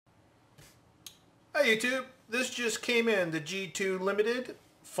Hey YouTube, this just came in, the G2 Limited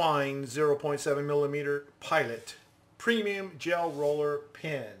Fine 0.7 millimeter Pilot Premium Gel Roller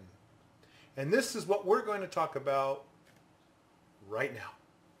Pen. And this is what we're going to talk about right now.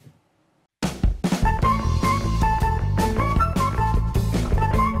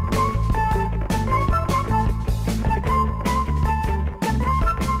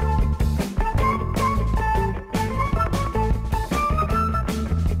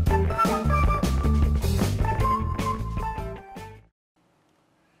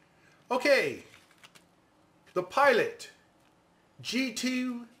 Okay, the Pilot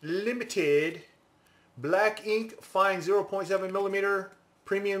G2 Limited Black Ink Fine 0.7 millimeter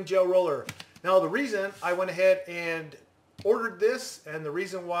Premium Gel Roller. Now the reason I went ahead and ordered this, and the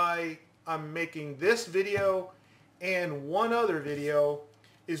reason why I'm making this video and one other video,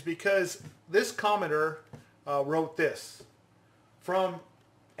 is because this commenter wrote this. From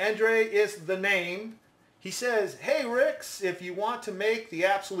Andre is the name. He says, "Hey Ricks, if you want to make the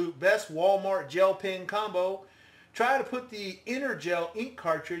absolute best Walmart gel pen combo, try to put the inner gel ink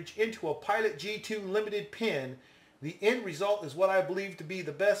cartridge into a Pilot G2 Limited pen. The end result is what I believe to be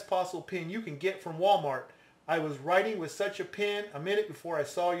the best possible pen you can get from Walmart. I was writing with such a pen a minute before I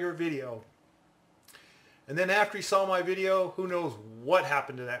saw your video." And then after he saw my video, who knows what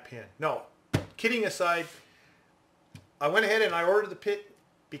happened to that pen. No, kidding aside, I went ahead and I ordered the pit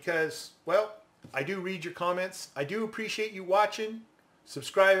because, well, I do read your comments. I do appreciate you watching,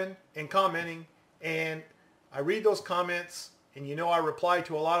 subscribing, and commenting. And I read those comments, and you know I reply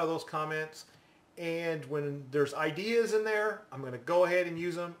to a lot of those comments. And when there's ideas in there, I'm going to go ahead and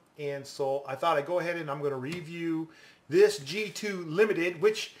use them. And so I thought I'd go ahead and I'm going to review this G2 Limited,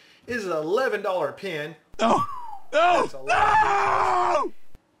 which is an $11 pen. No! No! No!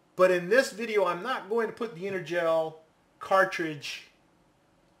 But in this video, I'm not going to put the inner gel cartridge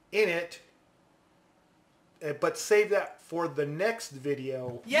in it, but save that for the next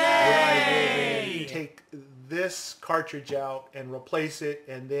video. Yay! Where I will take this cartridge out and replace it,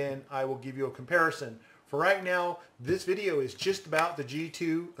 and then I will give you a comparison. For right now, this video is just about the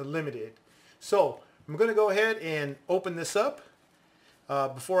G2 Limited. So I'm going to go ahead and open this up.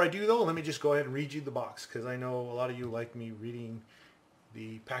 Before I do though, let me just go ahead and read you the box, because I know a lot of you like me reading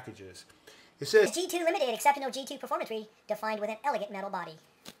the packages. It says G2 Limited exceptional G2 performance defined with an elegant metal body.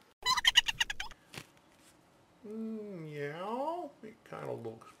 Yeah, it kind of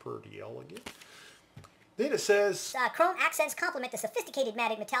looks pretty elegant. Then it says Chrome accents complement the sophisticated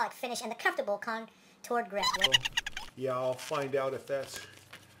matte metallic finish and the comfortable contoured grip. Yeah, I'll find out if that's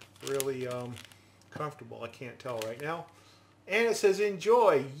really comfortable. I can't tell right now. And it says,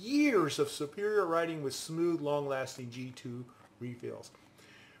 enjoy years of superior writing with smooth, long-lasting G2 refills.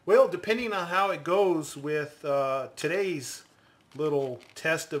 Well, depending on how it goes with today's little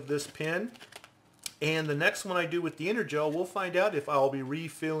test of this pen, and the next one I do with the inner gel, we'll find out if I'll be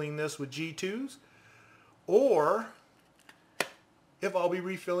refilling this with G2s or if I'll be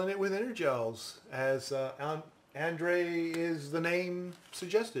refilling it with inner gels, as Andre is the name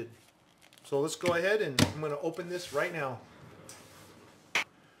suggested. So let's go ahead, and I'm going to open this right now.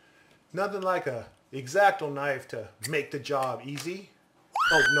 Nothing like a X-Acto knife to make the job easy.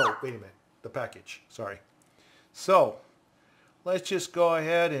 Oh no, wait a minute. The package, sorry. So let's just go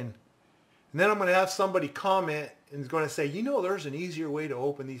ahead and then I'm going to have somebody comment and is going to say, you know, there's an easier way to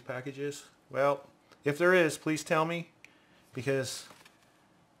open these packages. Well, if there is, please tell me, because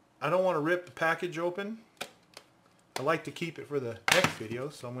I don't want to rip the package open. I like to keep it for the next video,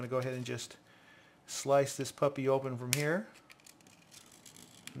 so I'm going to go ahead and just slice this puppy open from here.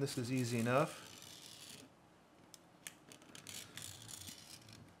 And this is easy enough.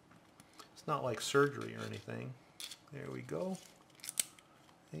 It's not like surgery or anything. There we go.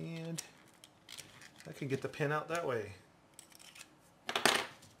 And I can get the pen out that way.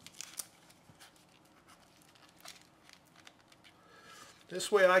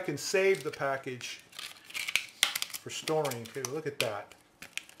 This way I can save the package for storing too. Look at that.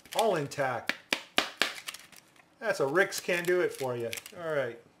 All intact. That's a Rick's can do it for you.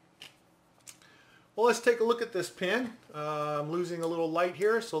 Alright. Well, let's take a look at this pen. I'm losing a little light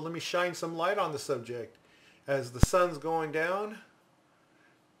here, so let me shine some light on the subject as the sun's going down.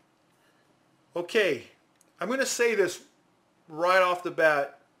 Okay, I'm going to say this right off the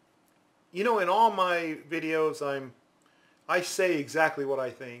bat. You know, in all my videos, I say exactly what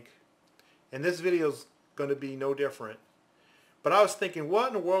I think. And this video is going to be no different. But I was thinking, what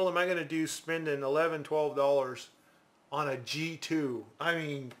in the world am I going to do spending $11, $12 on a G2? I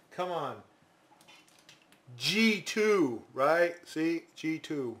mean, come on. G2, right? See?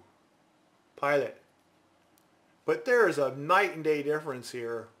 G2. Pilot. But there is a night and day difference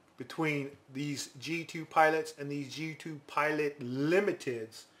here between these G2 Pilots and these G2 Pilot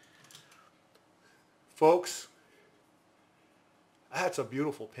Limiteds. Folks, that's a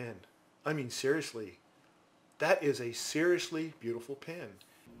beautiful pen. I mean, seriously, that is a seriously beautiful pen.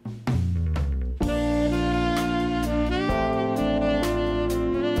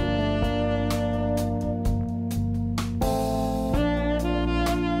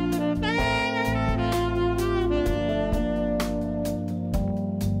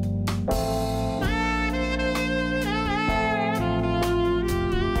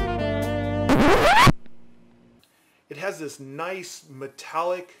 It has this nice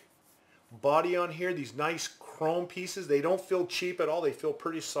metallic body on here, these nice chrome pieces. They don't feel cheap at all. They feel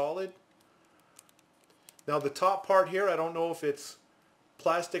pretty solid. Now the top part here, I don't know if it's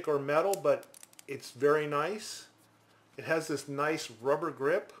plastic or metal, but it's very nice. It has this nice rubber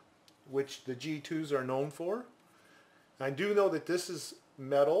grip, which the G2s are known for. I do know that this is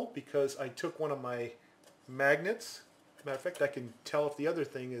metal because I took one of my magnets. Matter of fact, I can tell if the other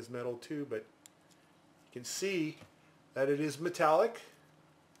thing is metal too, but you can see that it is metallic.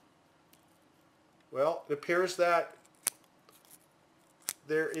 Well, it appears that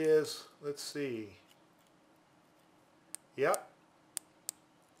there is, let's see, yep,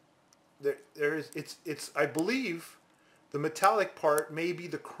 there is, it's I believe the metallic part may be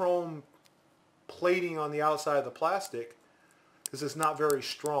the chrome plating on the outside of the plastic, because it's not very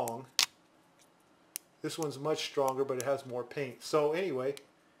strong. This one's much stronger, but it has more paint. So anyway,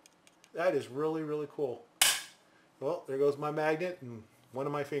 that is really, really cool. Well, there goes my magnet and one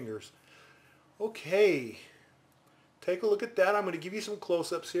of my fingers. Okay, take a look at that. I'm going to give you some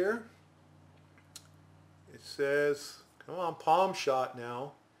close-ups here. It says, come on, palm shot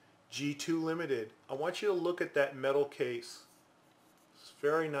now, G2 Limited. I want you to look at that metal case. It's a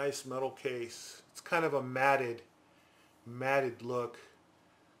very nice metal case. It's kind of a matted look.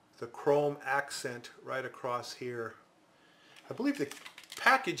 The chrome accent right across here. I believe the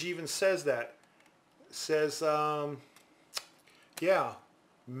package even says that. It says, yeah,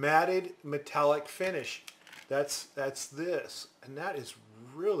 matted metallic finish. That's this, and that is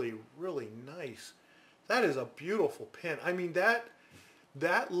really, really nice. That is a beautiful pen. I mean,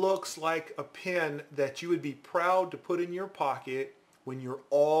 that looks like a pen that you would be proud to put in your pocket when you're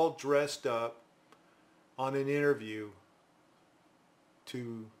all dressed up on an interview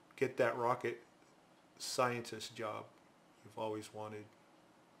to get that rocket scientist job you've always wanted,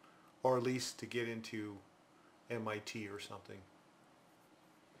 or at least to get into MIT or something.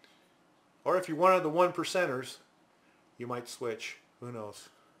 Or if you're one of the 1%ers, you might switch. Who knows?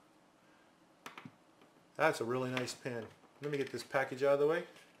 That's a really nice pen. Let me get this package out of the way.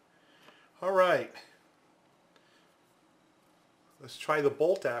 All right. Let's try the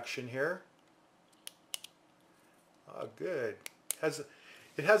bolt action here. Good.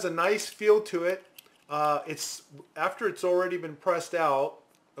 It has a nice feel to it. It's after it's already been pressed out,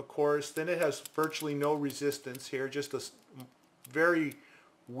 of course, then it has virtually no resistance here, just a very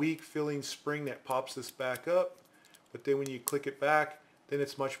weak feeling spring that pops this back up. But then when you click it back, then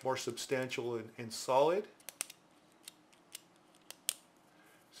it's much more substantial and solid.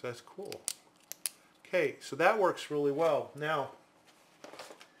 So that's cool. Okay, so that works really well. Now,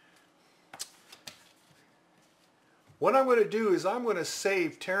 what I'm going to do is I'm going to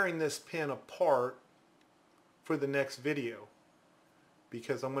save tearing this pen apart for the next video,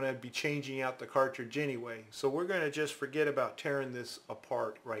 because I'm going to be changing out the cartridge anyway. So we're going to just forget about tearing this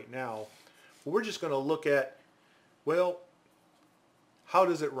apart right now. We're just going to look at, well, how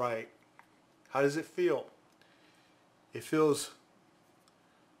does it write? How does it feel? It feels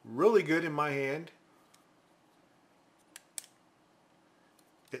really good in my hand.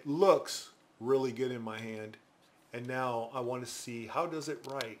 It looks really good in my hand. And now I want to see, how does it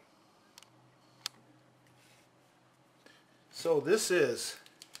write? So this is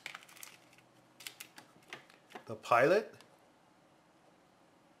the Pilot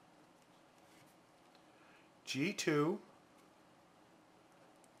G2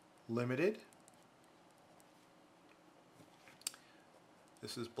 Limited.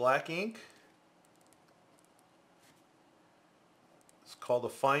 This is black ink. It's called the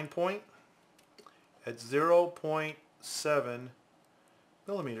Fine Point at 0.7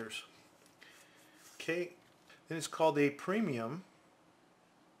 millimeters. Okay, then it's called a Premium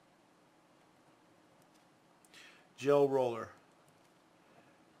Gel Roller.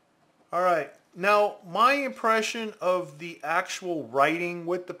 All right, now my impression of the actual writing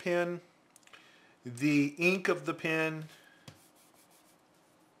with the pen, the ink of the pen,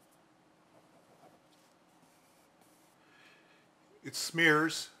 it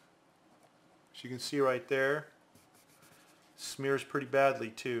smears, as you can see right there. Smears pretty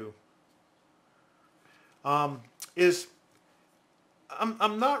badly too. I'm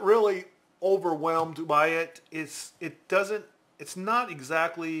not really overwhelmed by it. It's not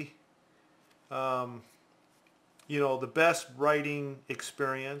exactly you know, the best writing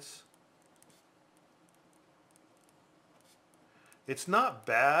experience. It's not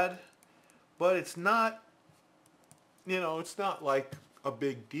bad, but it's not, you know, it's not like a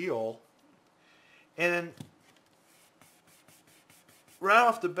big deal. And right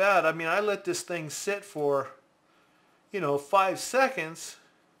off the bat, I mean, I let this thing sit for, you know, 5 seconds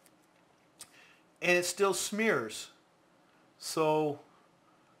and it still smears. So,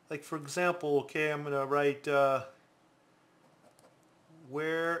 like for example, okay, I'm going to write,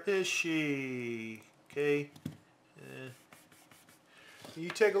 where is she? Okay. You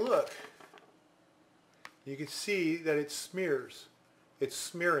take a look. You can see that it smears. It's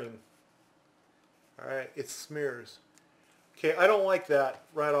smearing. Alright, it smears. Okay, I don't like that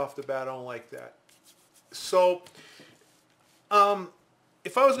right off the bat. I don't like that. So,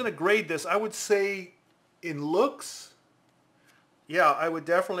 if I was going to grade this, I would say in looks, yeah, I would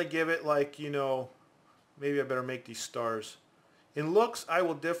definitely give it like, you know, maybe I better make these stars. In looks, I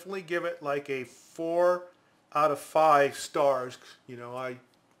will definitely give it like a 4 out of 5 stars. You know, I'd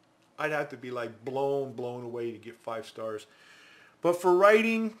have to be like blown away to get 5 stars. But for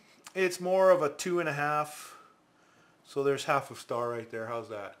writing, it's more of a 2.5. So there's half a star right there. How's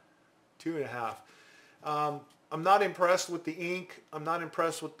that? 2.5. I'm not impressed with the ink. I'm not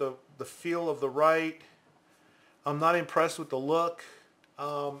impressed with the feel of the write. I'm not impressed with the look.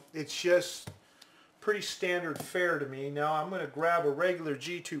 It's just pretty standard fare to me. Now I'm going to grab a regular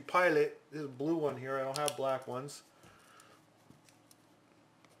G2 Pilot. This is a blue one here. I don't have black ones.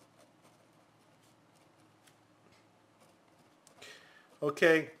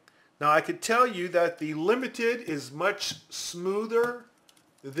 Okay, now I could tell you that the Limited is much smoother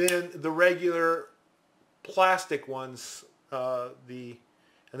than the regular plastic ones.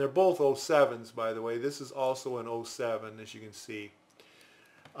 And they're both 07s, by the way. This is also an 07, as you can see.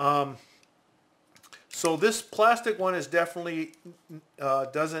 So this plastic one is definitely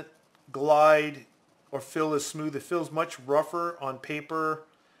doesn't glide or feel as smooth. It feels much rougher on paper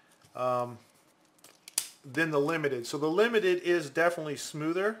than the Limited. So the Limited is definitely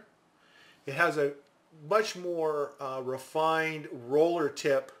smoother. It has a much more refined roller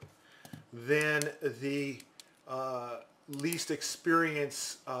tip than the least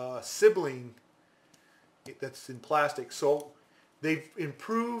experienced sibling that's in plastic. So they've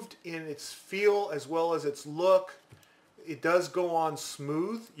improved in its feel as well as its look. It does go on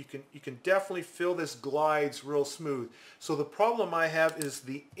smooth. You can definitely feel this glides real smooth. So the problem I have is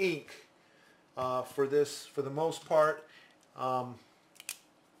the ink for this, for the most part.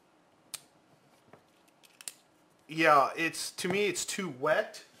 Yeah, to me it's too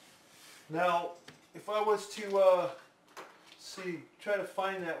wet. Now, if I was to try to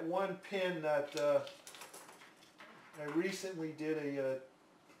find that one pin that I recently did a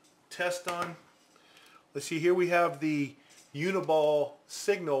test on. Let's see, here we have the Uniball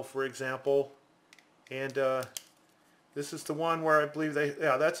Signal, for example, and this is the one where I believe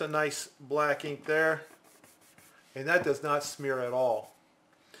yeah, that's a nice black ink there, and that does not smear at all.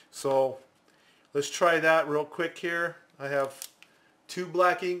 So let's try that real quick here. I have 2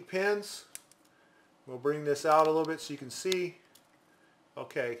 black ink pens. We'll bring this out a little bit so you can see.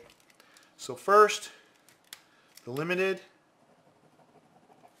 Okay, so first, the Limited.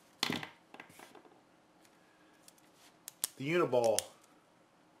 The Uniball.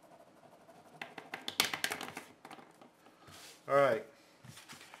 Alright,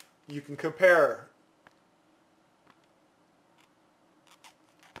 you can compare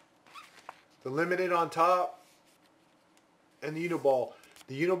the Limited on top and the Uniball.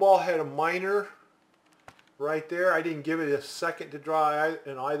 The Uniball had a minor right there. I didn't give it a second to dry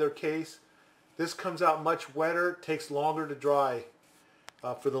in either case. This comes out much wetter, takes longer to dry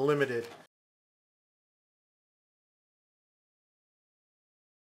for the Limited.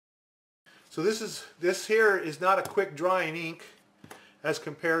 So this here is not a quick drying ink as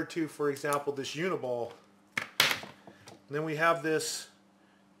compared to, for example, this Uniball. And then we have this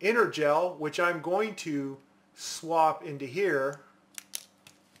inner gel, which I'm going to swap into here.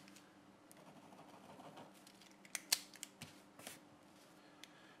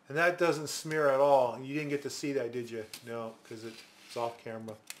 And that doesn't smear at all. You didn't get to see that, did you? No, because it's off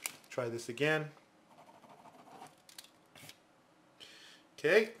camera. Try this again.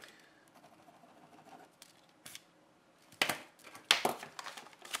 Okay.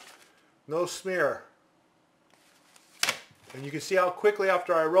 No smear. And you can see how quickly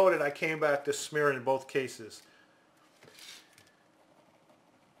after I wrote it, I came back to smear in both cases.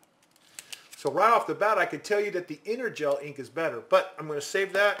 So right off the bat, I could tell you that the inner gel ink is better, but I'm going to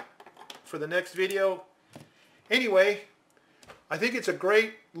save that for the next video. Anyway, I think it's a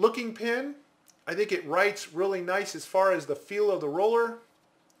great looking pen. I think it writes really nice as far as the feel of the roller.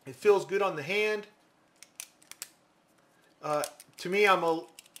 It feels good on the hand. To me, I'm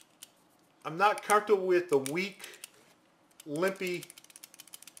not comfortable with the weak, limpy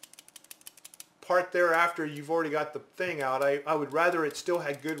part there after you've already got the thing out. I would rather it still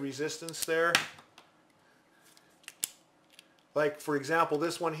had good resistance there. Like for example,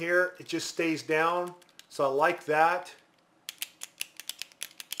 this one here, it just stays down. So I like that.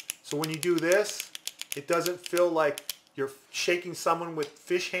 So when you do this, it doesn't feel like you're shaking someone with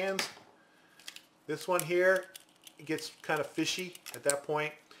fish hands. This one here, it gets kind of fishy at that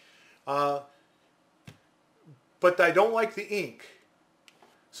point. But I don't like the ink.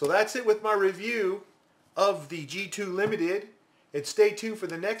 So that's it with my review of the G2 Limited. And stay tuned for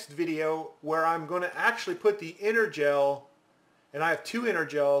the next video where I'm going to actually put the inner gel, and I have 2 inner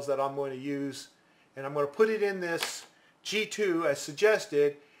gels that I'm going to use, and I'm going to put it in this G2 as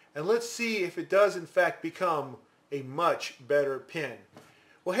suggested, and let's see if it does in fact become a much better pen.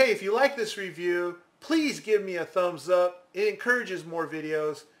 Well, hey, if you like this review, please give me a thumbs up. It encourages more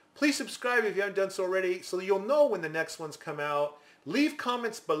videos. Please subscribe if you haven't done so already so you'll know when the next ones come out. Leave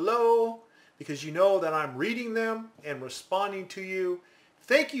comments below because you know that I'm reading them and responding to you.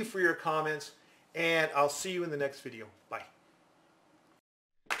 Thank you for your comments, and I'll see you in the next video. Bye.